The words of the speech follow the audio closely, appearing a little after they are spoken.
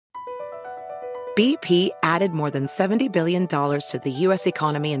BP added more than $70 billion to the U.S.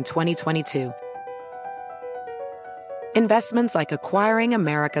 economy in 2022. Investments like acquiring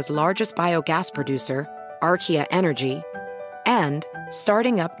America's largest biogas producer, Archaea Energy, and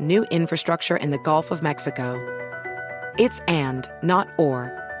starting up new infrastructure in the Gulf of Mexico. It's and, not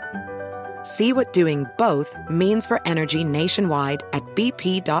or. See what doing both means for energy nationwide at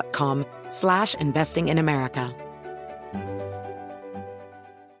bp.com/investing in America.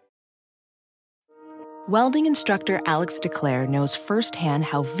 Welding instructor Alex DeClaire knows firsthand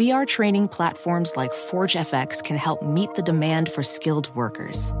how VR training platforms like ForgeFX can help meet the demand for skilled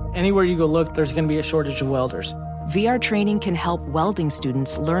workers. Anywhere you go look, there's going to be a shortage of welders. VR training can help welding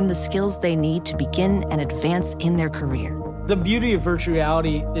students learn the skills they need to begin and advance in their career. The beauty of virtual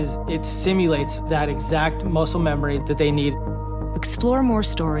reality is it simulates that exact muscle memory that they need. Explore more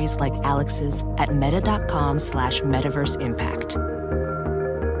stories like Alex's at meta.com/metaverseimpact.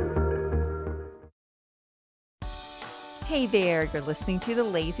 Hey there, you're listening to the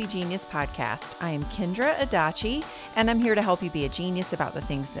Lazy Genius Podcast. I am Kendra Adachi, and I'm here to help you be a genius about the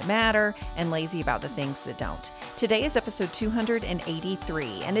things that matter and lazy about the things that don't. Today is episode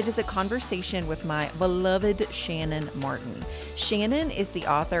 283, and it is a conversation with my beloved Shannan Martin. Shannan is the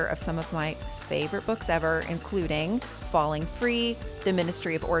author of some of my favorite books ever, including Falling Free, The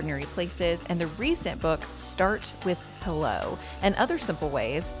Ministry of Ordinary Places, and the recent book, Start with Hello, and other simple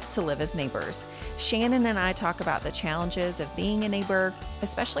ways to live as neighbors. Shannan and I talk about the challenges of being a neighbor,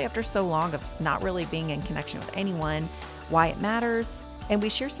 especially after so long of not really being in connection with anyone, why it matters, and we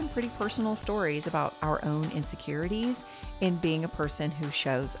share some pretty personal stories about our own insecurities in being a person who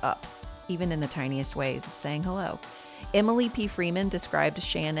shows up, even in the tiniest ways of saying hello. Emily P. Freeman described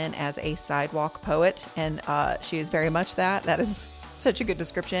Shannan as a sidewalk poet, and she is very much that. That is such a good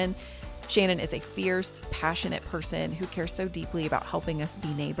description. Shannan is a fierce, passionate person who cares so deeply about helping us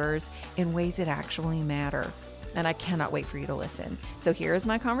be neighbors in ways that actually matter. And I cannot wait for you to listen. So here is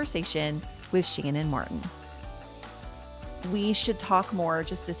my conversation with Shannan Martin. We should talk more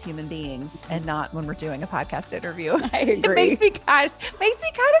just as human beings and not when we're doing a podcast interview. I agree. It makes me kind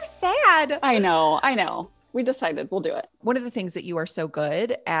of sad. I know. We decided we'll do it. One of the things that you are so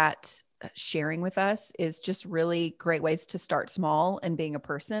good at sharing with us is just really great ways to start small and being a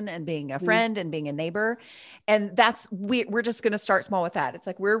person and being a friend and being a neighbor. And we're just going to start small with that. It's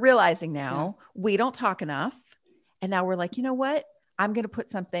like, we're realizing now we don't talk enough. And now we're like, you know what? I'm going to put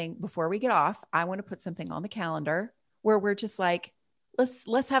something before we get off. I want to put something on the calendar where we're just like,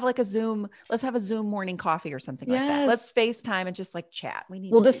 let's have like a Zoom morning coffee or something like that. Let's FaceTime and just like chat.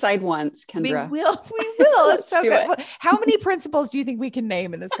 We'll decide once, Kendra. We will. It's so good. How many principles do you think we can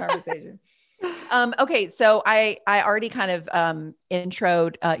name in this conversation? Okay. So I already kind of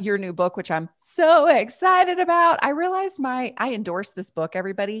introed your new book, which I'm so excited about. I realized I endorsed this book,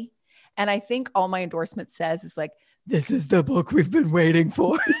 everybody. And I think all my endorsement says is like, this is the book we've been waiting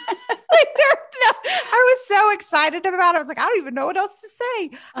for. I was so excited about it. I was like, I don't even know what else to say.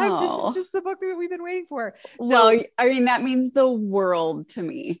 This is just the book that we've been waiting for. So, I mean, that means the world to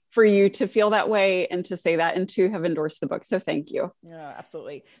me for you to feel that way and to say that and to have endorsed the book. So thank you. Yeah,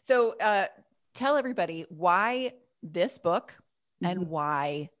 absolutely. So tell everybody why this book and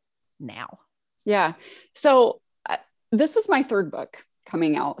why now. Yeah. So this is my third book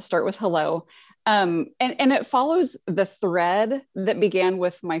coming out, Start with Hello. And it follows the thread that began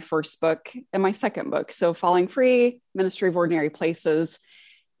with my first book and my second book. So Falling Free, Ministry of Ordinary Places.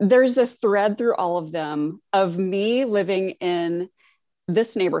 There's a thread through all of them of me living in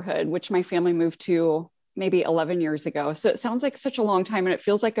this neighborhood, which my family moved to maybe 11 years ago. So it sounds like such a long time and it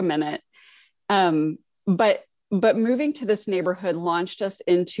feels like a minute. But moving to this neighborhood launched us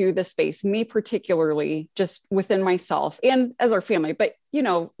into the space, me particularly, just within myself and as our family, but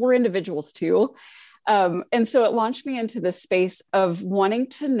we're individuals too. And so it launched me into this space of wanting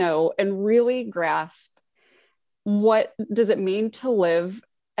to know and really grasp, what does it mean to live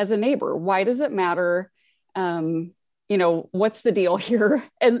as a neighbor? Why does it matter? What's the deal here?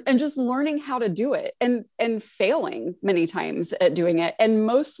 And just learning how to do it and failing many times at doing it. And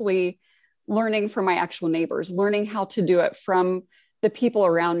mostly learning from my actual neighbors, learning how to do it from the people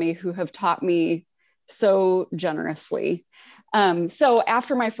around me who have taught me so generously. So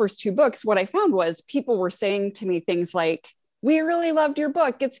after my first two books, what I found was people were saying to me things like, we really loved your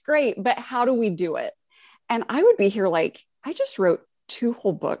book. It's great, but how do we do it? And I would be here like, I just wrote 2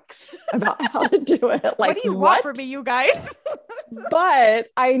 whole books about how to do it. Like, what do you want from me, you guys? But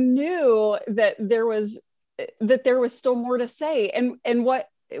I knew that there was still more to say. And what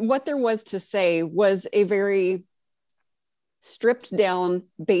there was to say was a very stripped down,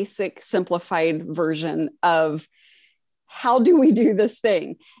 basic, simplified version of how do we do this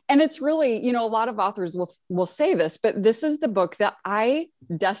thing? And it's really, a lot of authors will say this, but this is the book that I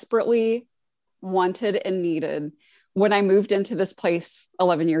desperately wanted and needed when I moved into this place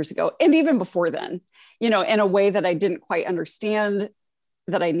 11 years ago. And even before then, in a way that I didn't quite understand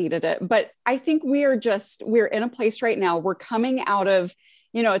that I needed it. But I think we're in a place right now. We're coming out of,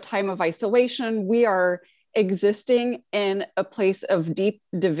 a time of isolation. We are existing in a place of deep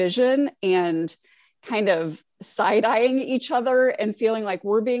division and kind of side-eyeing each other and feeling like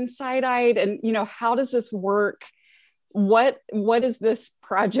we're being side-eyed. And, how does this work? What is this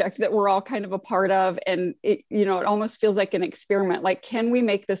project that we're all kind of a part of? And it almost feels like an experiment. Like, can we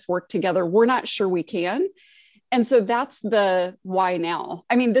make this work together? We're not sure we can. And so that's the why now.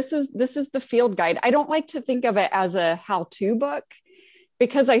 I mean, this is the field guide. I don't like to think of it as a how-to book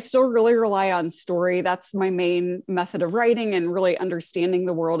because I still really rely on story. That's my main method of writing and really understanding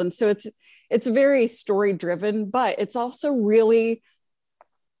the world. And so it's very story driven, but it's also really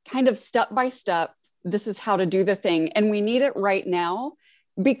kind of step by step. This is how to do the thing. And we need it right now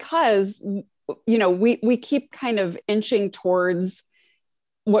because, we keep kind of inching towards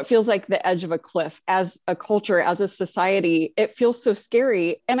what feels like the edge of a cliff as a culture, as a society. It feels so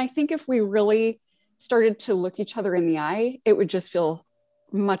scary. And I think if we really started to look each other in the eye, it would just feel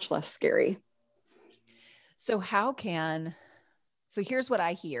much less scary. So here's what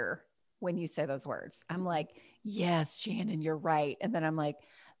I hear when you say those words. I'm like, yes, Shannan, you're right. And then I'm like,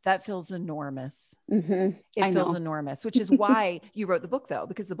 that feels enormous. Mm-hmm. It feels enormous, which is why you wrote the book though,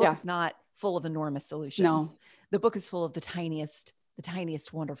 because the book is not full of enormous solutions. No. The book is full of the tiniest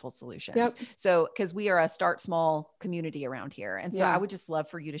wonderful solutions. Yep. So, cause we are a start small community around here. And so Yeah. I would just love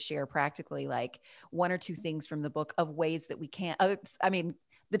for you to share practically like one or two things from the book of ways that we can,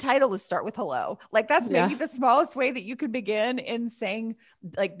 the title is Start with Hello. Like that's maybe the smallest way that you could begin in saying,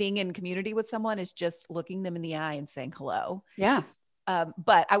 like being in community with someone is just looking them in the eye and saying hello. Yeah.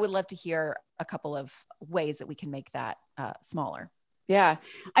 But I would love to hear a couple of ways that we can make that smaller. Yeah.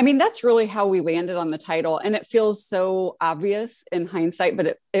 I mean, that's really how we landed on the title. And it feels so obvious in hindsight,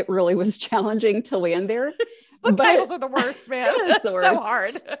 but it really was challenging to land there. Titles are the worst, man. It's the worst. So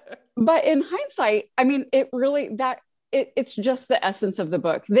hard. But in hindsight, I mean, it's just the essence of the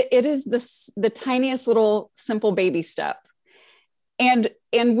book. It is the tiniest little simple baby step. And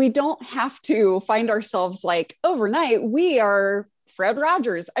we don't have to find ourselves like overnight, we are Fred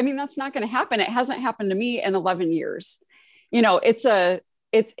Rogers. I mean, that's not going to happen. It hasn't happened to me in 11 years. It's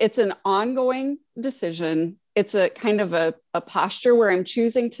an ongoing decision. It's a kind of a posture where I'm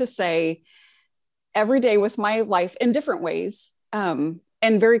choosing to say every day with my life in different ways, and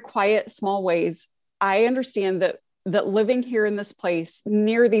very quiet, small ways. I understand that living here in this place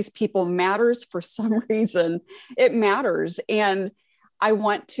near these people matters for some reason. It matters. And I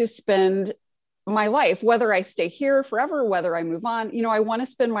want to spend my life, whether I stay here forever, whether I move on, I want to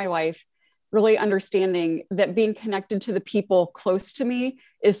spend my life really understanding that being connected to the people close to me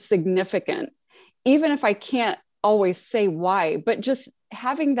is significant, even if I can't always say why, but just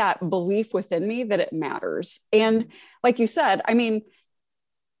having that belief within me that it matters. And like you said, I mean,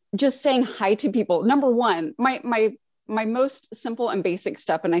 just saying hi to people. Number one, my most simple and basic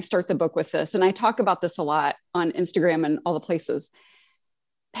step, and I start the book with this, and I talk about this a lot on Instagram and all the places,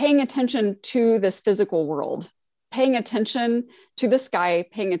 paying attention to this physical world, paying attention to the sky,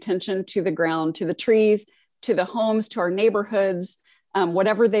 paying attention to the ground, to the trees, to the homes, to our neighborhoods,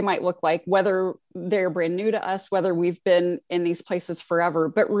 whatever they might look like, whether they're brand new to us, whether we've been in these places forever,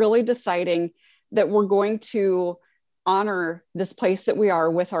 but really deciding that we're going to honor this place that we are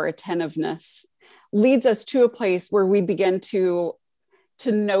with our attentiveness leads us to a place where we begin to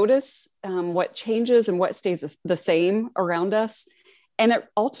notice what changes and what stays the same around us. And it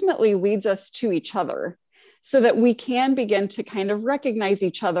ultimately leads us to each other so that we can begin to kind of recognize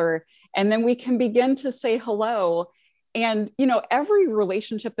each other. And then we can begin to say hello. And, every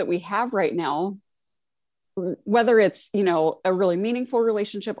relationship that we have right now, whether it's, a really meaningful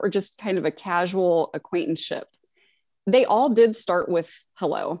relationship or just kind of a casual acquaintanceship, they all did start with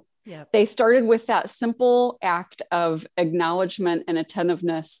hello. Yeah. They started with that simple act of acknowledgement and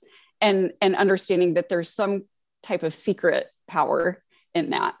attentiveness and understanding that there's some type of secret power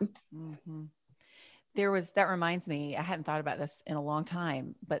in that. Mm-hmm. That reminds me, I hadn't thought about this in a long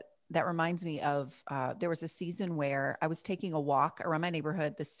time, but that reminds me of, there was a season where I was taking a walk around my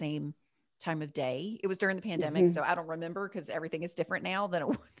neighborhood the same time of day. It was during the pandemic. Mm-hmm. So I don't remember because everything is different now than it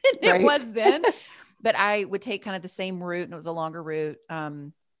was then, but I would take kind of the same route, and it was a longer route,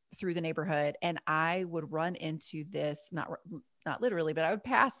 through the neighborhood. And I would run into this, not literally, but I would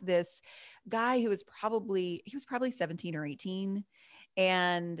pass this guy who was probably 17 or 18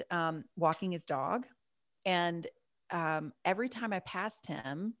 and walking his dog. And every time I passed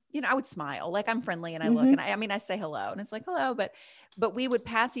him, I would smile, like I'm friendly and I look and I say hello and it's like, hello, but we would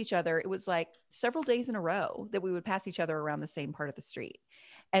pass each other. It was like several days in a row that we would pass each other around the same part of the street.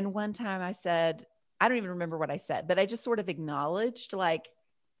 And one time I said, I don't even remember what I said, but I just sort of acknowledged, like,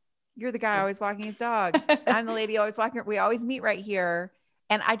 you're the guy always walking his dog. I'm the lady always walking. We always meet right here.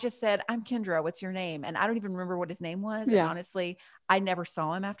 And I just said, I'm Kendra. What's your name? And I don't even remember what his name was. Yeah. And honestly, I never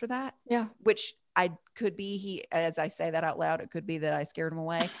saw him after that. Yeah. Which I could be, as I say that out loud, it could be that I scared him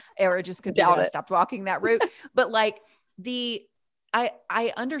away, or it just could be that I stopped walking that route. But like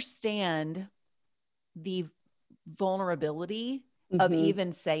I understand the vulnerability of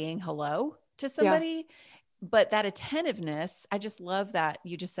even saying hello to somebody, but that attentiveness, I just love that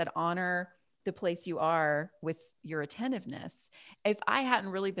you just said, honor the place you are with your attentiveness. If I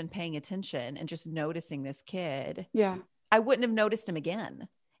hadn't really been paying attention and just noticing this kid, I wouldn't have noticed him again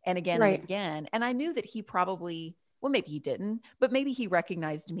and again and again. And I knew that he probably, well, maybe he didn't, but maybe he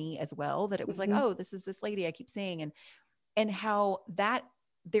recognized me as well, that it was like, oh, this is this lady I keep seeing. And how that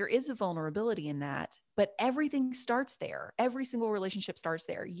there is a vulnerability in that, but everything starts there. Every single relationship starts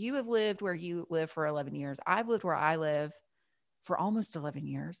there. You have lived where you live for 11 years. I've lived where I live for almost 11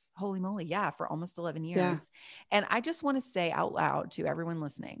 years. Holy moly. Yeah. For almost 11 years. Yeah. And I just want to say out loud to everyone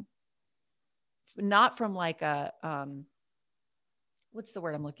listening, not from like a, what's the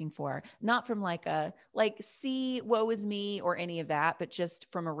word I'm looking for? Not from like a, like, see, woe is me or any of that, but just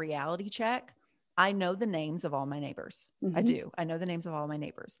from a reality check. I know the names of all my neighbors. I do. I know the names of all my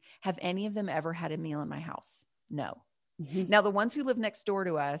neighbors. Have any of them ever had a meal in my house? No. Now the ones who live next door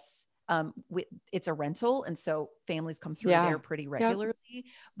to us, it's a rental. And so families come through there pretty regularly,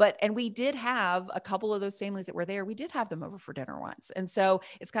 and we did have a couple of those families that were there. We did have them over for dinner once. And so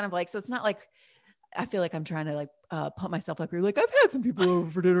it's kind of like, so it's not like, I feel like I'm trying to like, pump myself up here. Like I've had some people over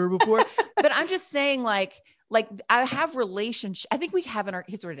for dinner before, but I'm just saying like I have relationship. I think we have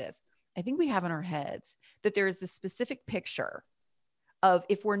here's what it is. I think we have in our heads that there is this specific picture of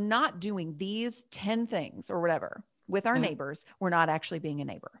if we're not doing these 10 things or whatever with our neighbors, we're not actually being a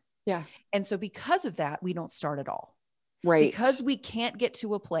neighbor. Yeah. And so because of that, we don't start at all. Right. Because we can't get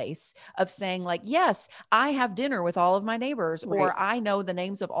to a place of saying like, yes, I have dinner with all of my neighbors, or I know the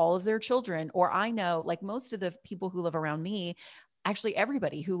names of all of their children, or I know, like, most of the people who live around me, actually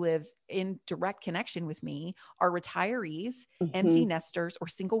everybody who lives in direct connection with me are retirees, empty nesters, or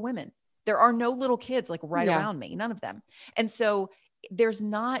single women. There are no little kids like right around me, none of them. And so there's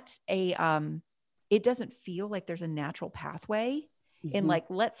not it doesn't feel like there's a natural pathway in like,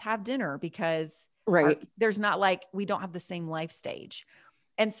 let's have dinner, because there's not like, we don't have the same life stage.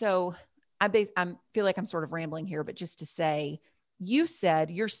 And so I feel like I'm sort of rambling here, but just to say, you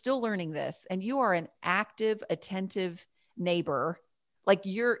said you're still learning this and you are an active, attentive neighbor. Like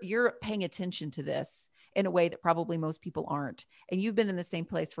you're paying attention to this in a way that probably most people aren't. And you've been in the same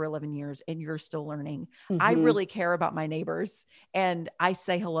place for 11 years and you're still learning. I really care about my neighbors and I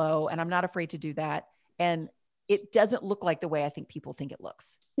say hello, and I'm not afraid to do that. And it doesn't look like the way I think people think it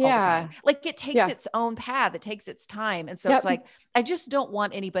looks. All the time. Like it takes its own path. It takes its time. And so it's like, I just don't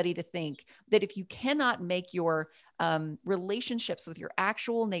want anybody to think that if you cannot make your relationships with your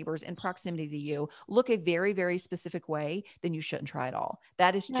actual neighbors in proximity to you look a very, very specific way, then you shouldn't try at all.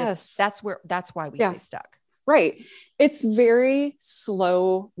 That is just, that's why we stay stuck. Right. It's very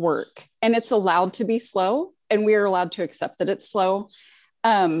slow work, and it's allowed to be slow, and we are allowed to accept that it's slow.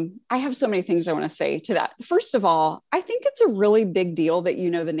 I have so many things I want to say to that. First of all, I think it's a really big deal that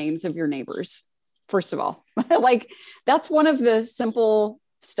you know the names of your neighbors. First of all, like that's one of the simple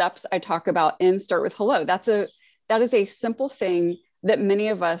steps I talk about in Start with Hello. That is a simple thing that many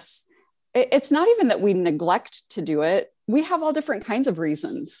of us, it's not even that we neglect to do it. We have all different kinds of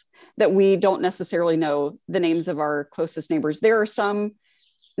reasons that we don't necessarily know the names of our closest neighbors. There are some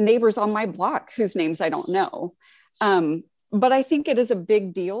neighbors on my block whose names I don't know. But I think it is a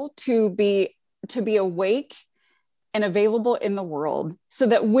big deal to be awake and available in the world so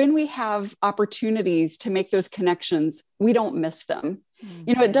that when we have opportunities to make those connections, we don't miss them.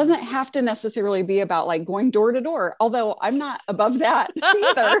 You know, it doesn't have to necessarily be about like going door to door, although I'm not above that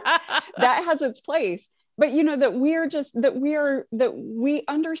either. That has its place. But, you know, that we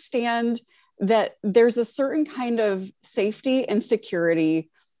understand that there's a certain kind of safety and security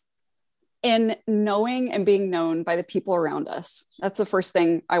in knowing and being known by the people around us. That's the first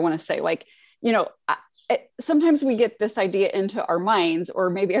thing I want to say. Like, you know, sometimes we get this idea into our minds, or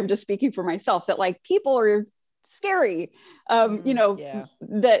maybe I'm just speaking for myself, that like people are scary, you know,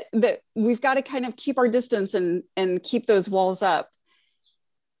 that we've got to kind of keep our distance and keep those walls up.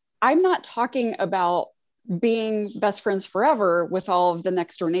 I'm not talking about being best friends forever with all of the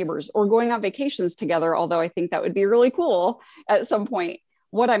next door neighbors or going on vacations together, although I think that would be really cool at some point.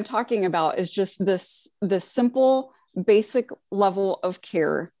 What I'm talking about is just this simple, basic level of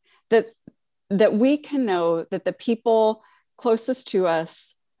care that we can know that the people closest to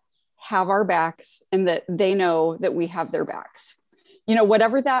us have our backs and that they know that we have their backs. You know,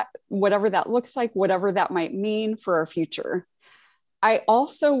 whatever that looks like, whatever that might mean for our future. I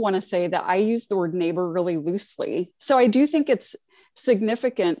also want to say that I use the word neighbor really loosely. So I do think it's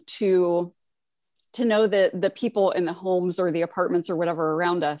significant to know that the people in the homes or the apartments or whatever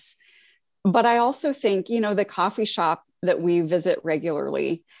around us. But I also think, you know, the coffee shop that we visit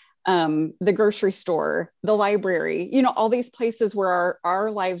regularly, the grocery store, the library, you know, all these places where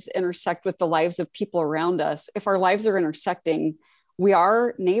our lives intersect with the lives of people around us. If our lives are intersecting, we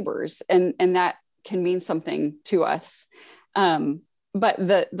are neighbors, and that can mean something to us. But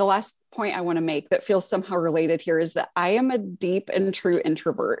the last point I want to make that feels somehow related here is that I am a deep and true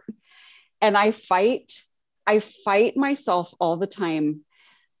introvert, and I fight myself all the time.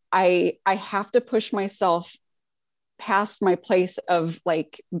 I have to push myself past my place of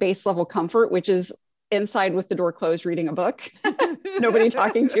like base level comfort, which is inside with the door closed, reading a book, nobody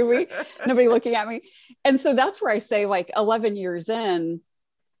talking to me, nobody looking at me. And so that's where I say, like, 11 years in,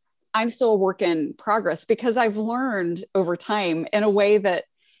 I'm still a work in progress, because I've learned over time in a way that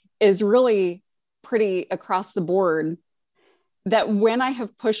is really pretty across the board, that when I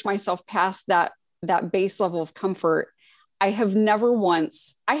have pushed myself past that base level of comfort, I have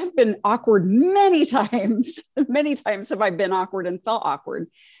been awkward many times. Many times have I been awkward and felt awkward,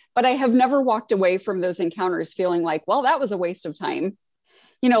 but I have never walked away from those encounters feeling like, well, that was a waste of time.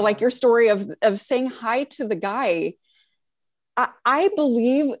 You know, like your story of saying hi to the guy. I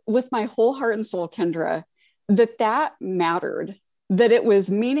believe with my whole heart and soul, Kendra, that mattered, that it was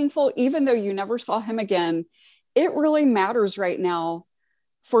meaningful, even though you never saw him again. It really matters right now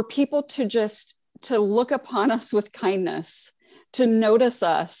for people to look upon us with kindness, to notice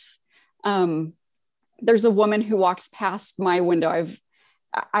us. There's a woman who walks past my window.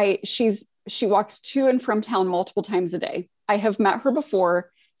 She walks to and from town multiple times a day. I have met her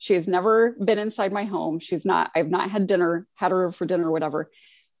before. She has never been inside my home. I've not had her over for dinner or whatever,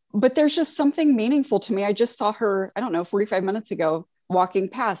 but there's just something meaningful to me. I just saw her, I don't know, 45 minutes ago walking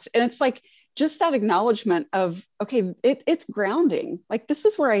past. And it's like, just that acknowledgement of, okay, it's grounding. Like, this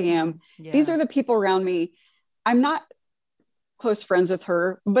is where I am. Yeah. These are the people around me. I'm not close friends with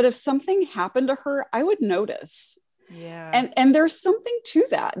her, but if something happened to her, I would notice. Yeah. And there's something to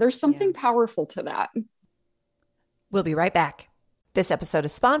that. There's something powerful to that. We'll be right back. This episode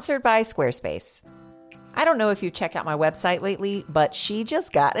is sponsored by Squarespace. I don't know if you've checked out my website lately, but she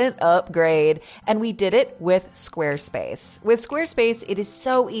just got an upgrade, and we did it with Squarespace. With Squarespace, it is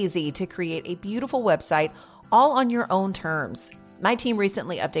so easy to create a beautiful website all on your own terms. My team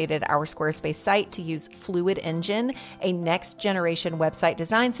recently updated our Squarespace site to use Fluid Engine, a next-generation website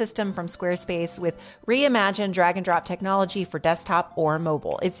design system from Squarespace with reimagined drag-and-drop technology for desktop or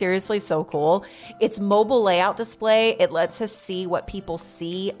mobile. It's seriously so cool. Its mobile layout display, it lets us see what people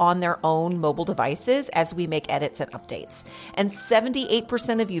see on their own mobile devices as we make edits and updates. And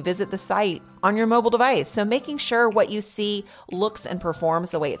 78% of you visit the site on your mobile device, so making sure what you see looks and performs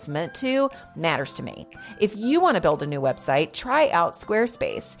the way it's meant to matters to me. If you want to build a new website, try out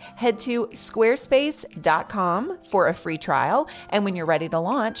Squarespace. Head to squarespace.com for a free trial. And when you're ready to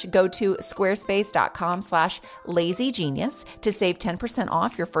launch, go to squarespace.com/lazygenius to save 10%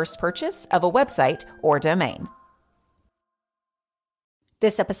 off your first purchase of a website or domain.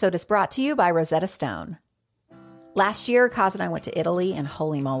 This episode is brought to you by Rosetta Stone. Last year, Kaz and I went to Italy, and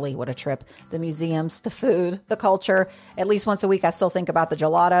holy moly, what a trip. The museums, the food, the culture. At least once a week, I still think about the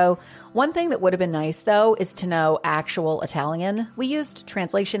gelato. One thing that would have been nice, though, is to know actual Italian. We used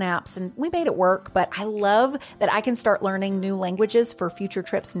translation apps, and we made it work, but I love that I can start learning new languages for future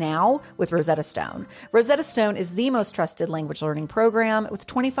trips now with Rosetta Stone. Rosetta Stone is the most trusted language learning program with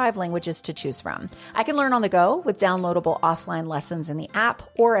 25 languages to choose from. I can learn on the go with downloadable offline lessons in the app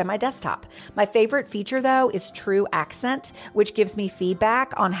or at my desktop. My favorite feature, though, is True Accent, which gives me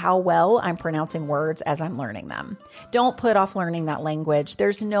feedback on how well I'm pronouncing words as I'm learning them. Don't put off learning that language.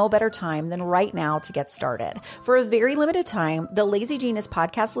 There's no better time than right now to get started. For a very limited time, the Lazy Genius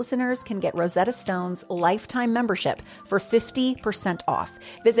podcast listeners can get Rosetta Stone's lifetime membership for 50% off.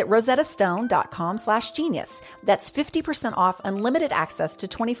 Visit rosettastone.com/genius. That's 50% off unlimited access to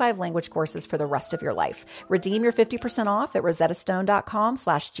 25 language courses for the rest of your life. Redeem your 50% off at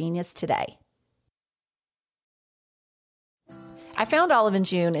rosettastone.com/genius today. I found Olive and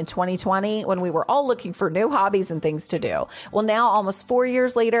June in 2020 when we were all looking for new hobbies and things to do. Well, now almost 4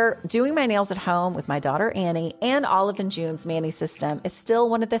 years later, doing my nails at home with my daughter Annie and Olive and June's Mani system is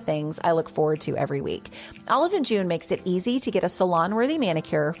still one of the things I look forward to every week. Olive and June makes it easy to get a salon-worthy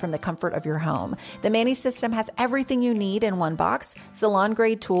manicure from the comfort of your home. The Mani system has everything you need in one box,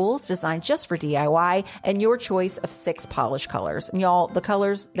 salon-grade tools designed just for DIY, and your choice of 6 polish colors. And y'all, the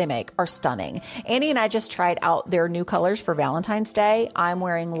colors they make are stunning. Annie and I just tried out their new colors for Valentine's Day. I'm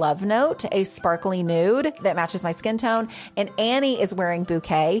wearing Love Note, a sparkly nude that matches my skin tone, and Annie is wearing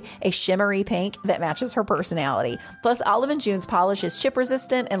Bouquet, a shimmery pink that matches her personality. Plus, Olive and June's polish is chip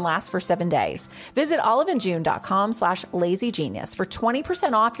resistant and lasts for 7 days. Visit oliveandjune.com/lazygenius for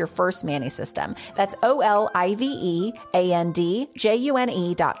 20% off your first Mani system. That's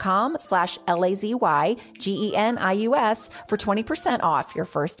oliveandjune.com/LAZYGENIUS for 20% off your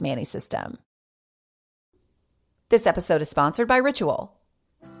first Mani system. This episode is sponsored by Ritual.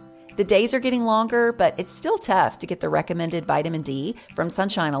 The days are getting longer, but it's still tough to get the recommended vitamin D from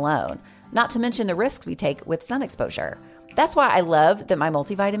sunshine alone, not to mention the risks we take with sun exposure. That's why I love that my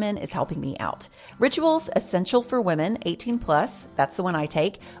multivitamin is helping me out. Ritual's Essential for Women 18 Plus, that's the one I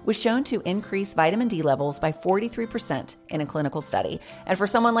take, was shown to increase vitamin D levels by 43% in a clinical study. And for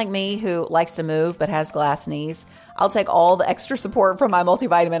someone like me who likes to move but has glass knees, I'll take all the extra support from my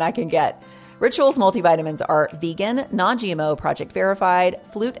multivitamin I can get. Ritual's multivitamins are vegan, non-GMO, project verified,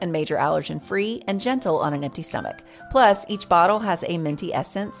 flute and major allergen free, and gentle on an empty stomach. Plus, each bottle has a minty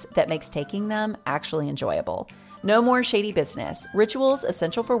essence that makes taking them actually enjoyable. No more shady business. Ritual's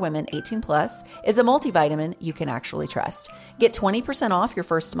Essential for Women 18 Plus is a multivitamin you can actually trust. Get 20% off your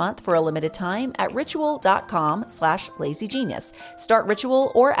first month for a limited time at ritual.com/lazygenius. Start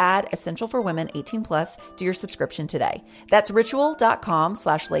Ritual or add Essential for Women 18 Plus to your subscription today. That's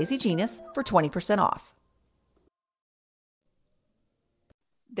ritual.com/lazygenius for 20% off.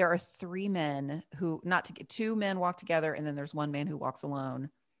 There are 3 men who, two men walk together, and then there's one man who walks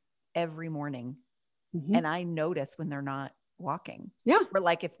alone every morning. Mm-hmm. And I notice when they're not walking. Yeah. Or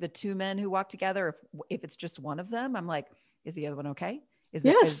like if the 2 men who walk together, if it's just one of them, I'm like, is the other one okay? Is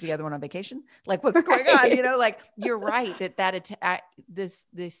the other one on vacation? Like what's going on? You know, like you're right this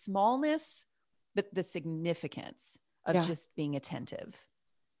smallness, but the significance of just being attentive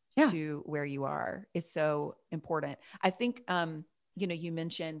to where you are is so important. I think, you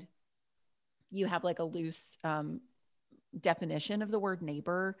mentioned you have like a loose definition of the word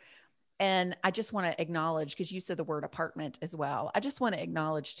neighbor. And I just want to acknowledge, because you said the word apartment as well. I just want to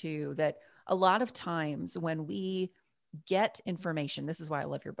acknowledge too, that a lot of times when we get information, this is why I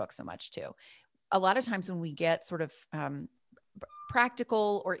love your book so much too. A lot of times when we get sort of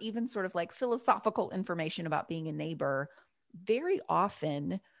practical or even sort of like philosophical information about being a neighbor, very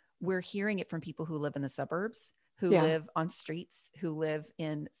often we're hearing it from people who live in the suburbs, who live on streets, who live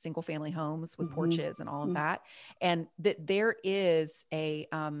in single family homes with porches and all of that. And that there is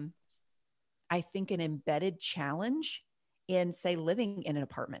I think an embedded challenge in, say, living in an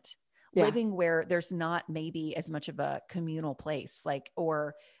apartment, living where there's not maybe as much of a communal place,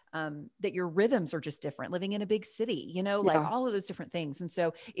 or that your rhythms are just different, living in a big city, like all of those different things. And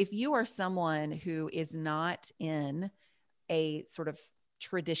so if you are someone who is not in a sort of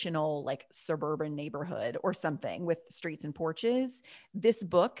traditional, like suburban neighborhood or something with streets and porches, this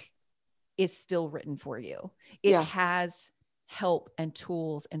book is still written for you. It has help and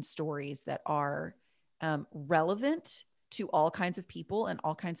tools and stories that are relevant to all kinds of people and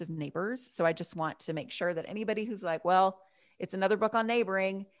all kinds of neighbors. So I just want to make sure that anybody who's like, well, it's another book on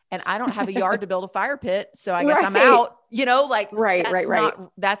neighboring and I don't have a yard to build a fire pit, so I guess I'm out,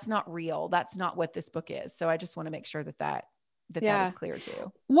 that's not real. That's not what this book is. So I just want to make sure that is clear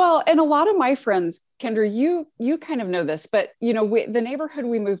too. Well, and a lot of my friends, Kendra, you kind of know this, but the neighborhood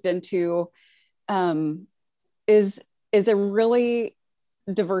we moved into is a really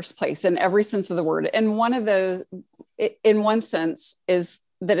diverse place in every sense of the word. And in one sense is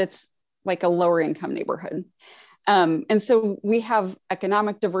that it's like a lower income neighborhood. And so we have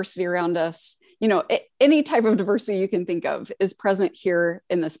economic diversity around us, any type of diversity you can think of is present here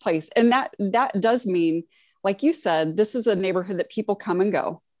in this place. And that does mean, like you said, this is a neighborhood that people come and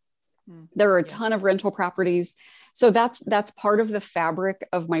go. There are a ton of rental properties. So that's part of the fabric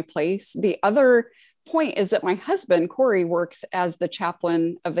of my place. The other point is that my husband, Corey, works as the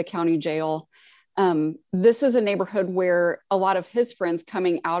chaplain of the county jail. This is a neighborhood where a lot of his friends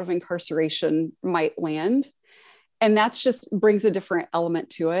coming out of incarceration might land. And that's just brings a different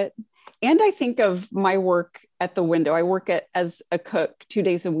element to it. And I think of my work at the window. I work as a cook 2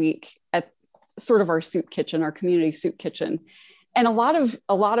 days a week at sort of our soup kitchen, our community soup kitchen. And a lot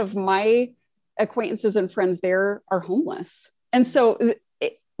of my acquaintances and friends there are homeless. And so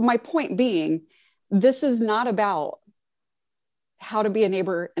my point being, this is not about how to be a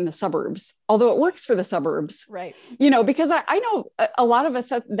neighbor in the suburbs, although it works for the suburbs, right? Because I know a lot of us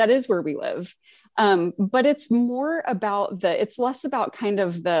that is where we live. But it's more about it's less about kind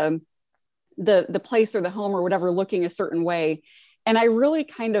of the place or the home or whatever looking a certain way. And I really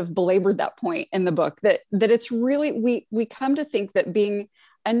kind of belabored that point in the book that it's really, we come to think that being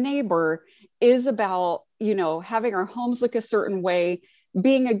a neighbor is about, having our homes look a certain way,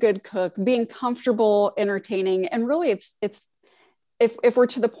 being a good cook, being comfortable, entertaining. And really it's if we're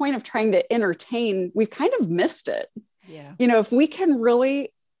to the point of trying to entertain, we've kind of missed it. Yeah. If we can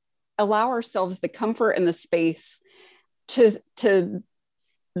really allow ourselves the comfort and the space to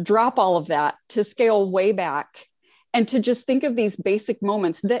drop all of that, to scale way back, and to just think of these basic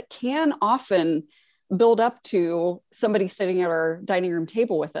moments that can often build up to somebody sitting at our dining room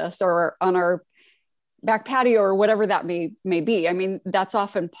table with us or on our back patio or whatever that may be. I mean, that's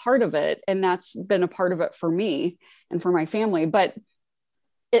often part of it. And that's been a part of it for me and for my family. But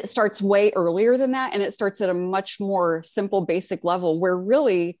it starts way earlier than that. And it starts at a much more simple, basic level where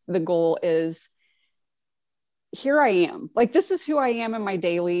really the goal is, here I am. Like, this is who I am in my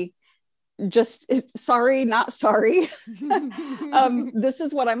daily, just sorry, not sorry. This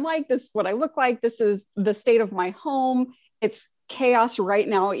is what I'm like. This is what I look like. This is the state of my home. It's chaos right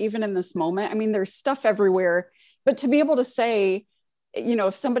now, even in this moment. I mean, there's stuff everywhere, but to be able to say,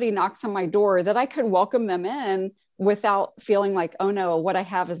 if somebody knocks on my door, that I could welcome them in without feeling like, oh no, what I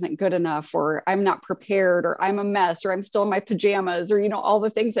have isn't good enough, or I'm not prepared, or I'm a mess, or I'm still in my pajamas, or, all the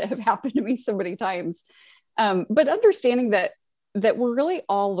things that have happened to me so many times. But understanding that we're really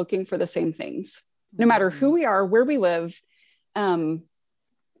all looking for the same things, no matter who we are, where we live, no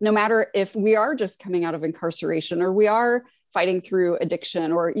matter if we are just coming out of incarceration or we are fighting through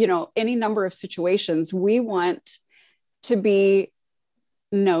addiction or, any number of situations. We want to be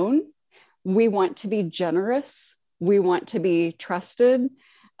known. We want to be generous. We want to be trusted.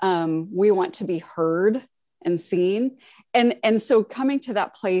 We want to be heard and seen. And so coming to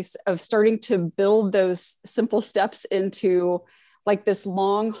that place of starting to build those simple steps into like this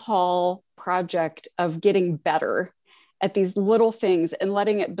long haul project of getting better at these little things and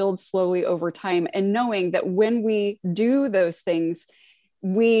letting it build slowly over time, and knowing that when we do those things,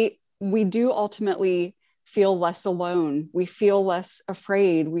 we do ultimately feel less alone. We feel less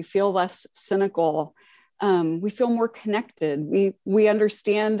afraid. We feel less cynical. We feel more connected. We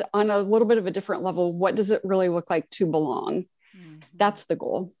understand on a little bit of a different level, what does it really look like to belong? Mm-hmm. That's the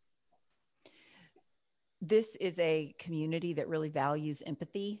goal. This is a community that really values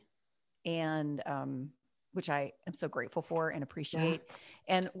empathy, and which I am so grateful for and appreciate. Yeah.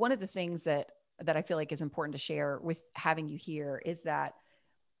 And one of the things that I feel like is important to share with having you here is that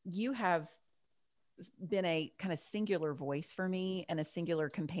you have been a kind of singular voice for me and a singular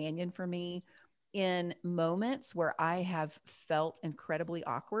companion for me in moments where I have felt incredibly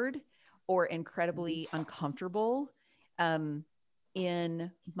awkward or incredibly uncomfortable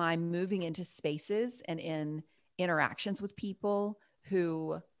in my moving into spaces and in interactions with people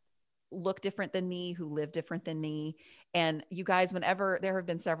who look different than me, who live different than me. And you guys, whenever there have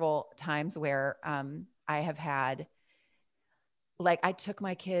been several times where I have had, like, I took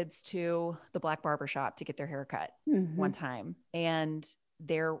my kids to the black barbershop to get their hair cut one time. And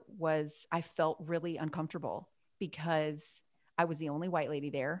I felt really uncomfortable because I was the only white lady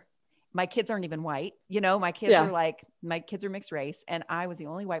there. My kids aren't even white. My kids are mixed race, and I was the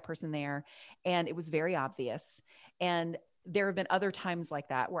only white person there. And it was very obvious. And there have been other times like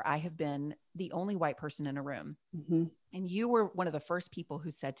that where I have been the only white person in a room. Mm-hmm. And you were one of the first people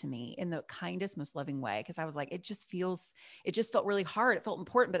who said to me in the kindest, most loving way, because I was like, it just felt really hard. It felt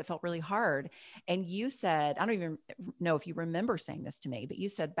important, but it felt really hard. And you said, I don't even know if you remember saying this to me, but you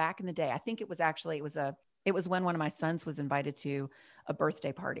said back in the day, I think it was when one of my sons was invited to a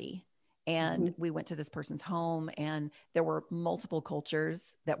birthday party. And we went to this person's home, and there were multiple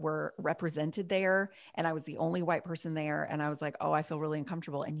cultures that were represented there. And I was the only white person there. And I was like, oh, I feel really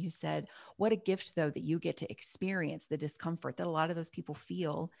uncomfortable. And you said, what a gift, though, that you get to experience the discomfort that a lot of those people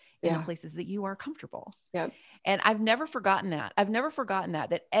feel in the places that you are comfortable. Yep. And I've never forgotten that.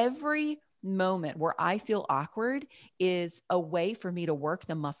 That every moment where I feel awkward is a way for me to work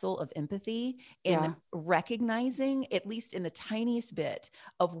the muscle of empathy in recognizing, at least in the tiniest bit,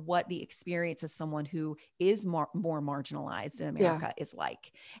 of what the experience of someone who is more marginalized in America is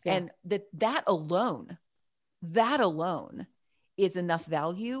like. Yeah. And that alone is enough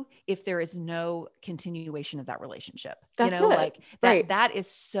value if there is no continuation of that relationship. That's it. Like that, right. That is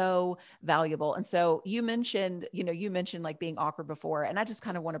so valuable. And so you mentioned like being awkward before. And I just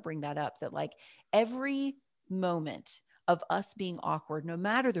kind of want to bring that up, that like every moment of us being awkward, no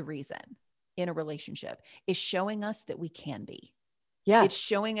matter the reason in a relationship, is showing us that we can be. Yes. It's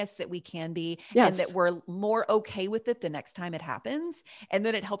showing us that we can be, Yes. and that we're more okay with it the next time it happens. And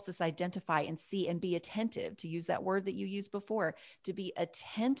then it helps us identify and see and be attentive, to use that word that you used before, to be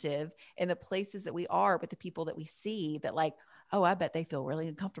attentive in the places that we are with the people that we see, that like, oh, I bet they feel really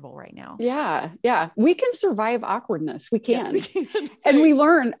uncomfortable right now. Yeah. Yeah. We can survive awkwardness. We can. Yes, we can. And we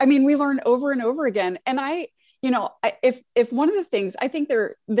learn, I mean, we learn over and over again. And if one of the things, I think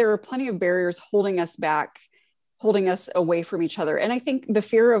there are plenty of barriers holding us back, holding us away from each other. And I think the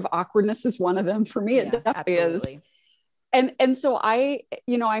fear of awkwardness is one of them. For me, it definitely absolutely is. And so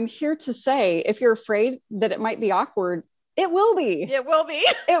I'm here to say, if you're afraid that it might be awkward, it will be. It will be.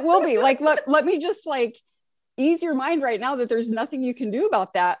 It will be. Like, let me just like ease your mind right now that there's nothing you can do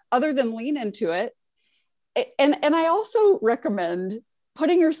about that other than lean into it. And I also recommend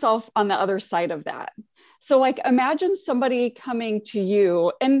putting yourself on the other side of that. So like, imagine somebody coming to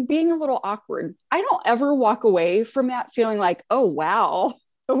you and being a little awkward. I don't ever walk away from that feeling like, oh, wow,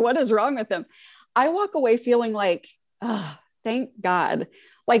 what is wrong with them? I walk away feeling like, oh, thank God.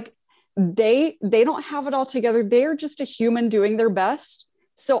 Like they don't have it all together. They're just a human doing their best.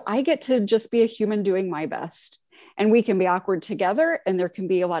 So I get to just be a human doing my best, and we can be awkward together, and there can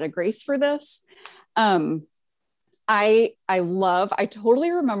be a lot of grace for this. I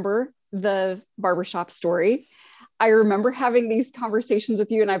totally remember the barbershop story. I remember having these conversations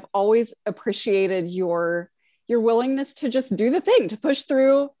with you, and I've always appreciated your willingness to just do the thing, to push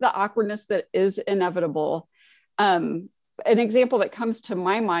through the awkwardness that is inevitable. An example that comes to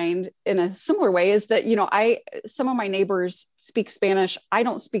my mind in a similar way is that, some of my neighbors speak Spanish. I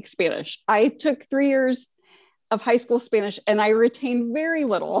don't speak Spanish. I took 3 years of high school Spanish and I retained very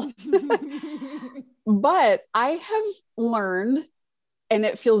little, but I have learned, and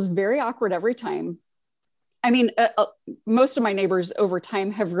it feels very awkward every time. I mean, most of my neighbors over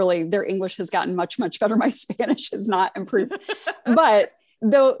time have their English has gotten much, much better. My Spanish has not improved, but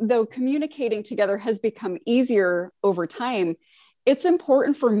though communicating together has become easier over time, it's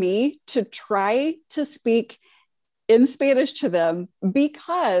important for me to try to speak in Spanish to them,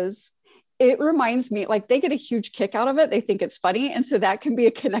 because it reminds me, like, they get a huge kick out of it. They think it's funny. And so that can be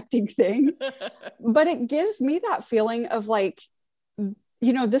a connecting thing, but it gives me that feeling of like,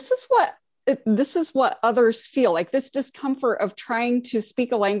 this is what others feel like. This discomfort of trying to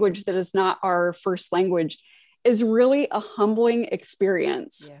speak a language that is not our first language is really a humbling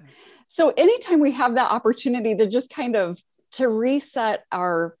experience. Yeah. So anytime we have that opportunity to just kind of to reset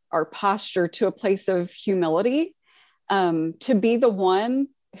our posture to a place of humility, to be the one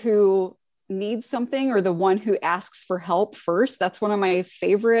who needs something or the one who asks for help first. That's one of my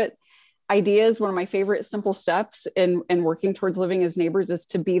favorite ideas. One of my favorite simple steps in working towards living as neighbors is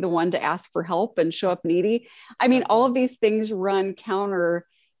to be the one to ask for help and show up needy. I mean, all of these things run counter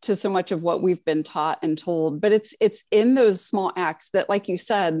to so much of what we've been taught and told, but it's in those small acts that, like you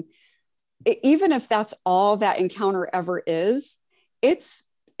said, even if that's all that encounter ever is, it's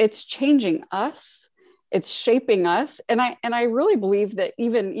changing us, it's shaping us. And I really believe that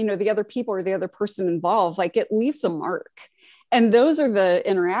even, the other people or the other person involved, like, it leaves a mark. And those are the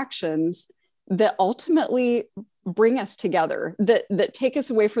interactions that ultimately bring us together, that take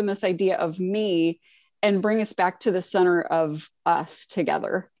us away from this idea of me and bring us back to the center of us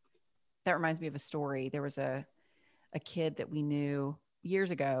together. That reminds me of a story. There was a kid that we knew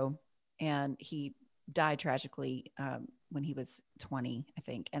years ago, and he died tragically when he was 20, I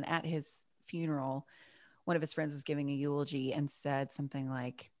think. And at his funeral, one of his friends was giving a eulogy and said something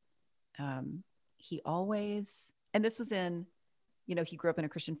like, he always, and this was in, he grew up in a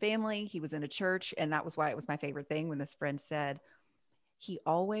Christian family. He was in a church. And that was why it was my favorite thing when this friend said, he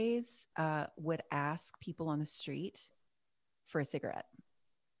always would ask people on the street for a cigarette.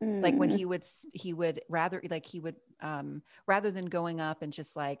 Like when he would rather than going up and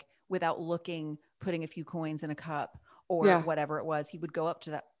just like, without looking, putting a few coins in a cup or whatever it was, he would go up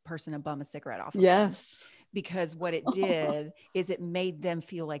to that person and bum a cigarette off of them. Because what it did is it made them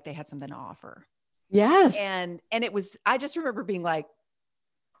feel like they had something to offer. Yes. And it was, I just remember being like,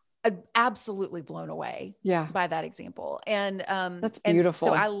 absolutely blown away by that example. And that's beautiful.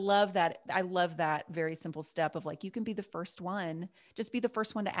 And so I love that. I love that very simple step of like, you can be the first one, just be the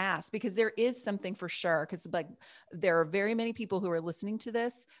first one to ask, because there is something for sure. Cause like there are very many people who are listening to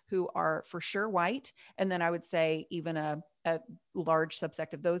this who are for sure white. And then I would say even a large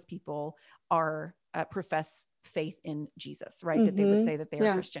subsect of those people are profess faith in Jesus, right? Mm-hmm. That they would say that they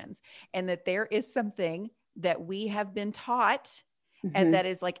are Christians, and that there is something that we have been taught and that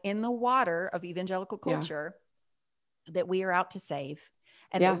is like in the water of evangelical culture that we are out to save,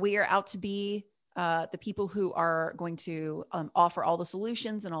 and that we are out to be the people who are going to offer all the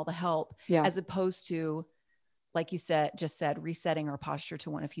solutions and all the help, as opposed to, like you just said, resetting our posture to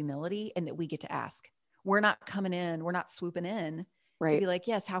one of humility, and that we get to ask. We're not coming in, we're not swooping in to be like,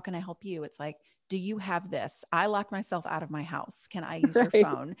 yes, how can I help you? It's like, do you have this? I locked myself out of my house. Can I use your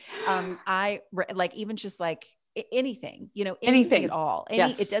phone? Even just like anything, anything at all.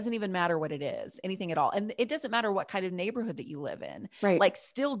 It doesn't even matter what it is, anything at all. And it doesn't matter what kind of neighborhood that you live in, like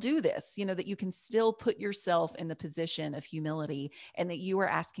still do this, that you can still put yourself in the position of humility, and that you are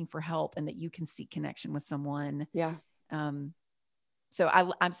asking for help, and that you can seek connection with someone. Yeah. So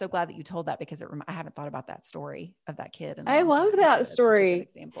I'm so glad that you told that, because I haven't thought about that story of that kid. And I love that story.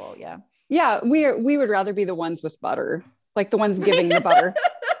 Example. Yeah. Yeah. We would rather be the ones with butter, like the ones giving the butter.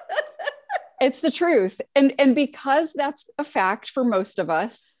 It's the truth. And because that's a fact for most of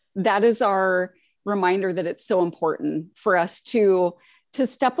us, that is our reminder that it's so important for us to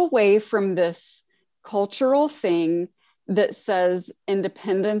step away from this cultural thing that says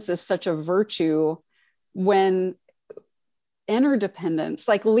independence is such a virtue, when interdependence,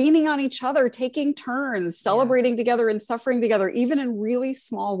 like leaning on each other, taking turns, celebrating together and suffering together, even in really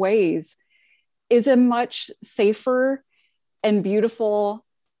small ways, is a much safer and beautiful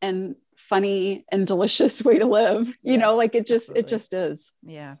and funny and delicious way to live. It just is.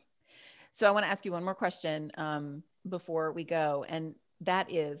 Yeah. So I want to ask you one more question before we go. And that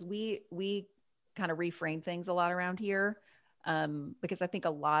is, we kind of reframe things a lot around here because I think a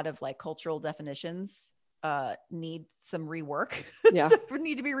lot of like cultural definitions need some rework.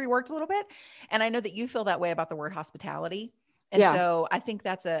 Need to be reworked a little bit. And I know that you feel that way about the word hospitality. And so I think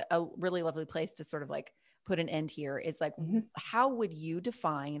that's a really lovely place to sort of like put an end here. Is like, how would you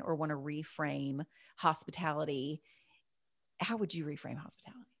define or want to reframe hospitality? How would you reframe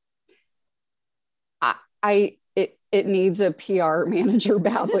hospitality? It needs a PR manager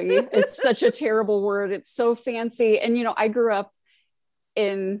badly. It's such a terrible word. It's so fancy. And, I grew up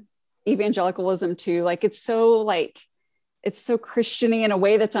in evangelicalism too. Like, it's so Christian-y in a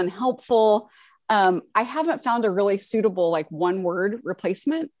way that's unhelpful. I haven't found a really suitable, like, one word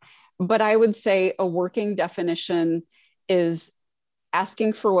replacement, but I would say a working definition is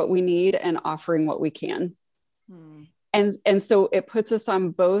asking for what we need and offering what we can. And so it puts us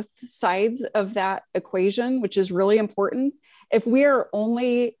on both sides of that equation, which is really important. If we are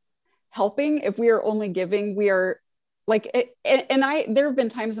only helping, if we are only giving, we are like, there have been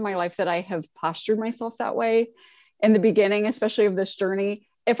times in my life that I have postured myself that way in the beginning, especially of this journey.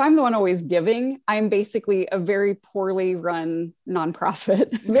 If I'm the one always giving, I'm basically a very poorly run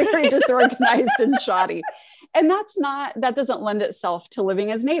nonprofit, very disorganized and shoddy. And that doesn't lend itself to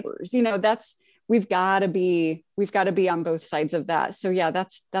living as neighbors. We've got to be on both sides of that. So yeah,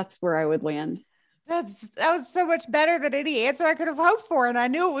 that's where I would land. That was so much better than any answer I could have hoped for. And I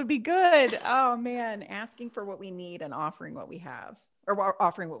knew it would be good. Oh man, asking for what we need and offering what we have, or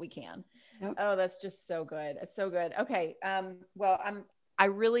offering what we can. Yep. Oh, that's just so good. It's so good. Okay. I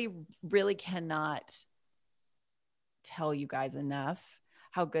really, really cannot tell you guys enough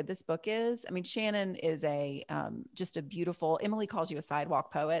how good this book is. I mean, Shannan is just a beautiful, Emily calls you a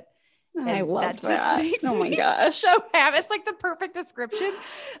sidewalk poet. I love that. Oh my gosh. So happy. It's like the perfect description.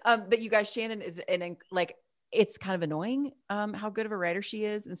 But you guys, Shannan is it's kind of annoying how good of a writer she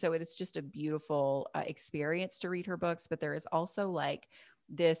is. And so it is just a beautiful experience to read her books. But there is also like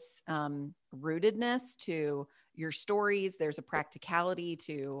this rootedness to your stories. There's a practicality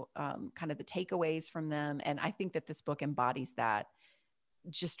to kind of the takeaways from them. And I think that this book embodies that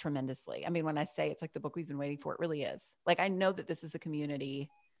just tremendously. I mean, when I say it's like the book we've been waiting for, it really is. Like, I know that this is a community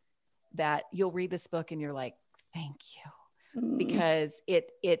that you'll read this book and you're like, thank you, because it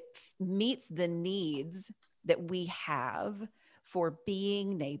meets the needs that we have for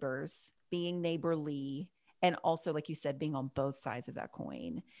being neighbors, being neighborly, and also, like you said, being on both sides of that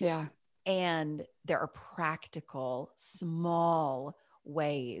coin. Yeah. And there are practical, small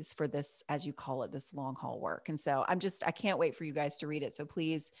ways for this, as you call it, this long haul work. And so I can't wait for you guys to read it. So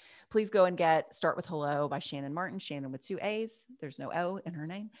please go and Start with Hello by Shannan Martin, Shannan with 2 A's. There's no O in her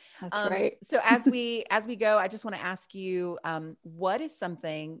name. That's right. So as we go, I just want to ask you, what is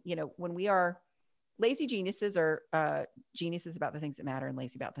something, when we are lazy geniuses, or geniuses about the things that matter and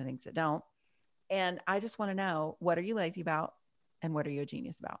lazy about the things that don't. And I just want to know, what are you lazy about and what are you a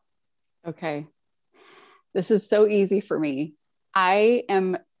genius about? Okay. This is so easy for me. I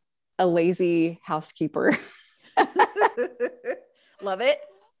am a lazy housekeeper. Love it.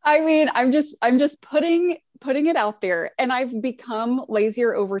 I mean, I'm just putting it out there, and I've become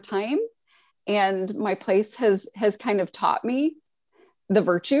lazier over time. And my place has kind of taught me the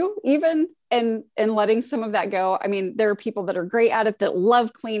virtue even, and letting some of that go. I mean, there are people that are great at it that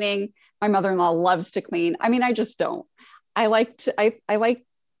love cleaning. My mother-in-law loves to clean. I mean, I just don't. I like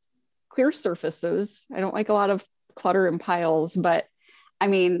clear surfaces. I don't like a lot of clutter and piles, but I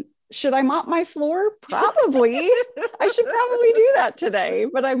mean, should I mop my floor? Probably. I should probably do that today,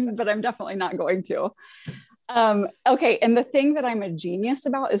 but I'm definitely not going to. Okay. And the thing that I'm a genius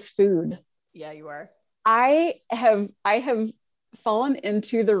about is food. Yeah, you are. I have fallen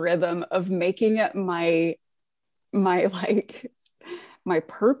into the rhythm of making it my like my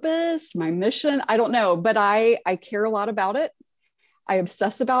purpose, my mission. I don't know, but I care a lot about it. I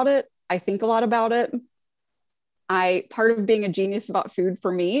obsess about it. I think a lot about it. Part of being a genius about food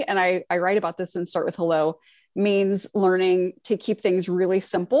for me, and I write about this in Start with Hello, means learning to keep things really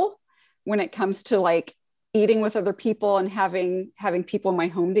simple when it comes to like eating with other people and having people in my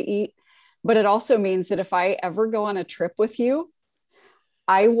home to eat. But it also means that if I ever go on a trip with you,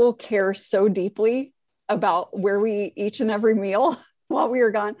 I will care so deeply about where we eat each and every meal while we are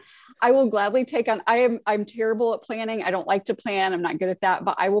gone. I will gladly take on, I'm terrible at planning. I don't like to plan. I'm not good at that,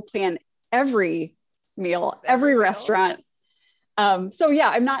 but I will plan every meal, every restaurant. So yeah,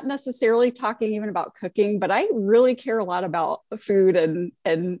 I'm not necessarily talking even about cooking, but I really care a lot about food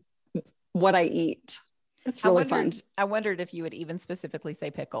and what I eat. It's really fun. I wondered if you would even specifically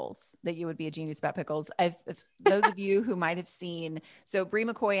say pickles, that you would be a genius about pickles. If those of you who might have seen, so Brie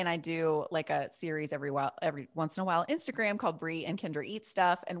McCoy and I do like a series every once in a while on Instagram called Brie and Kendra Eat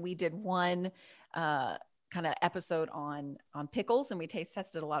Stuff. And we did one kind of episode on pickles, and we taste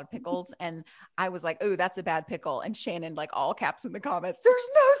tested a lot of pickles. And I was like, oh, that's a bad pickle. And Shannan, like all caps in the comments,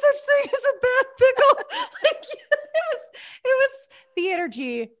 there's no such thing as a bad pickle. Like it was the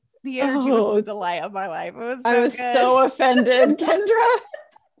energy. The energy was the delight of my life. It was so I was good. so offended, Kendra.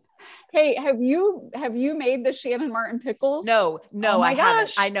 Hey, have you made the Shannan Martin pickles? No, oh my I gosh.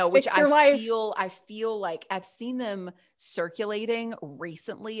 haven't. I know, which Fix your life. I feel like I've seen them circulating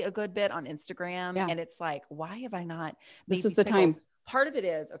recently a good bit on Instagram. Yeah. And it's like, why have I not This made is the pickles? time. Part of it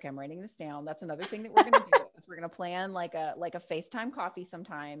is, okay, I'm writing this down. That's another thing that we're going to do is we're going to plan like a FaceTime coffee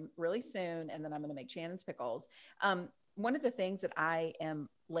sometime really soon. And then I'm going to make Shannan's pickles. One of the things that I am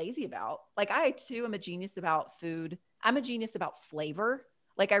lazy about, like I too am a genius about food. I'm a genius about flavor.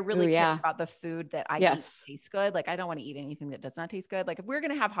 Like I really care about the food that I eat tastes good. Like I don't want to eat anything that does not taste good. Like if we're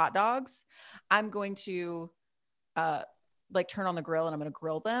going to have hot dogs, I'm going to like turn on the grill and I'm going to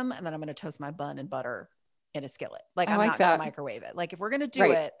grill them. And then I'm going to toast my bun and butter in a skillet. Like I'm not going to microwave it. Like if we're going to do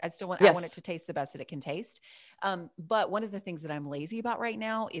it, I want it to taste the best that it can taste. But one of the things that I'm lazy about right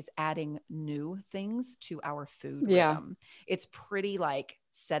now is adding new things to our food rhythm. It's pretty like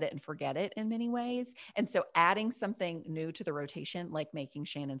set it and forget it in many ways. And so adding something new to the rotation, like making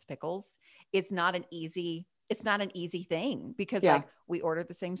Shannan's pickles, is not an easy thing because like we order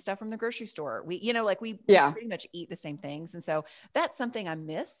the same stuff from the grocery store. We pretty much eat the same things. And so that's something I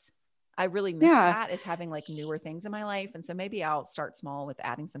miss. I really miss that, is having like newer things in my life. And so maybe I'll start small with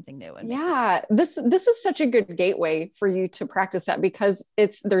adding something new. And this is such a good gateway for you to practice that, because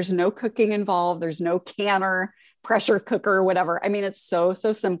there's no cooking involved. There's no canner, pressure cooker, whatever. I mean, it's so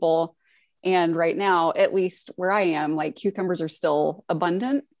simple. And right now, at least where I am, like cucumbers are still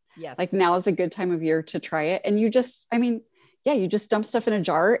abundant. Yes. Like now is a good time of year to try it. And you just dump stuff in a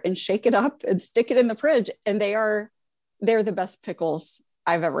jar and shake it up and stick it in the fridge. And they're the best pickles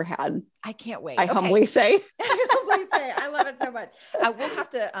I've ever had. I can't wait. I humbly say. I love it so much. I will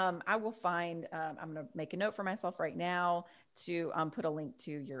have to, I'm going to make a note for myself right now to put a link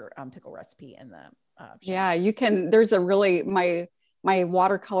to your pickle recipe in the you can, there's my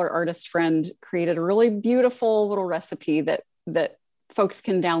watercolor artist friend created a really beautiful little recipe that folks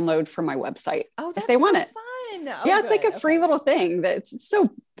can download from my website if they want it. Fun. It's like a free little thing that's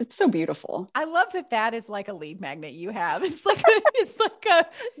it's so beautiful. I love that is like a lead magnet you have. It's like a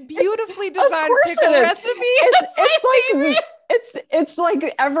beautifully designed pickle recipe. It's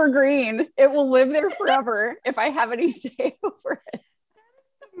like evergreen. It will live there forever if I have any say over it.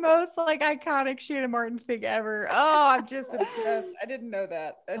 Most like iconic Shannan Martin thing ever. Oh, I'm just obsessed. I didn't know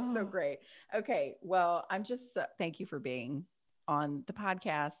that. That's so great. Okay. Well, I'm just, thank you for being on the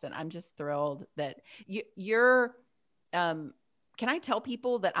podcast. And I'm just thrilled that you're, can I tell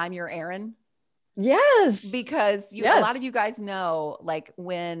people that I'm your Erin? Yes. Because a lot of you guys know, like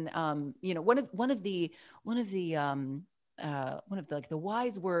when, one of the like the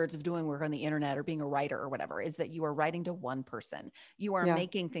wise words of doing work on the internet or being a writer or whatever is that you are writing to one person. You are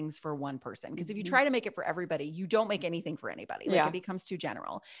making things for one person. Because if you try to make it for everybody, you don't make anything for anybody. Like it becomes too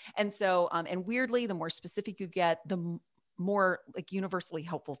general. And so, and weirdly, the more specific you get, the more like universally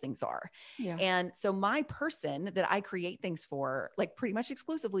helpful things are. Yeah. And so my person that I create things for, like pretty much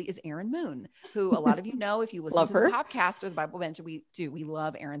exclusively, is Erin Moon, who a lot of you know, if you listen to the podcast or the Bible Bench, we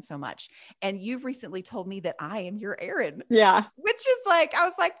love Erin so much. And you've recently told me that I am your Erin. Yeah. Which is like, I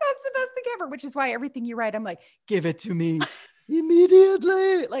was like, that's the best thing ever, which is why everything you write, I'm like, give it to me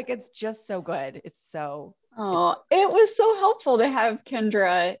immediately. Like, it's just so good. It was so helpful to have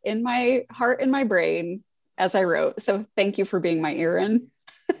Kendra in my heart and my brain as I wrote. So thank you for being my Erin.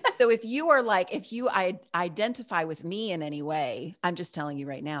 So if you identify with me in any way, I'm just telling you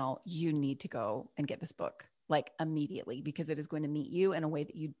right now, you need to go and get this book like immediately, because it is going to meet you in a way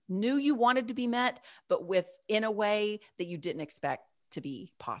that you knew you wanted to be met, but in a way that you didn't expect to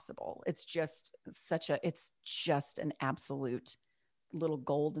be possible. It's just an absolute little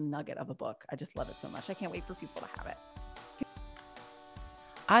golden nugget of a book. I just love it so much. I can't wait for people to have it.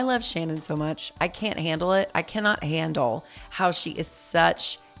 I love Shannan so much. I can't handle it. I cannot handle how she is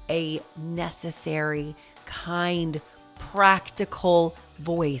such a necessary, kind, practical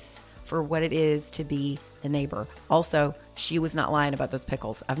voice for what it is to be the neighbor. Also, she was not lying about those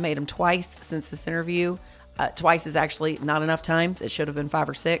pickles. I've made them twice since this interview. Twice is actually not enough times. It should have been 5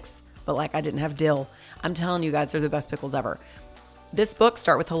 or 6, but like I didn't have dill. I'm telling you guys, they're the best pickles ever. This book,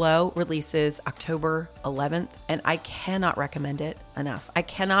 Start With Hello, releases October 11th, and I cannot recommend it enough. I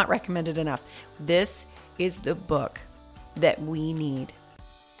cannot recommend it enough. This is the book that we need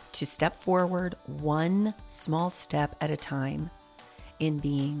to step forward one small step at a time in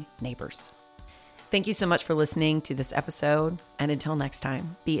being neighbors. Thank you so much for listening to this episode. And until next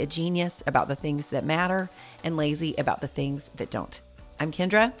time, be a genius about the things that matter and lazy about the things that don't. I'm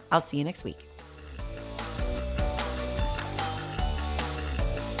Kendra. I'll see you next week.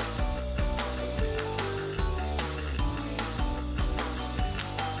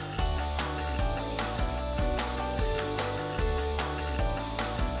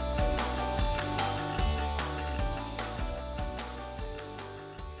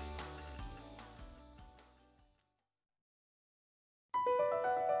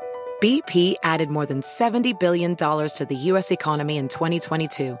 BP added more than $70 billion to the U.S. economy in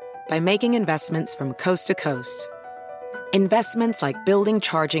 2022 by making investments from coast to coast. Investments like building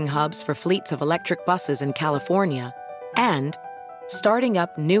charging hubs for fleets of electric buses in California and starting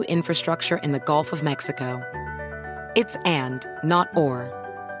up new infrastructure in the Gulf of Mexico. It's and, not or.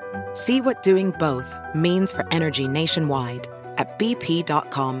 See what doing both means for energy nationwide at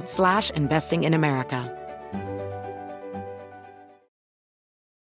bp.com/investing in America.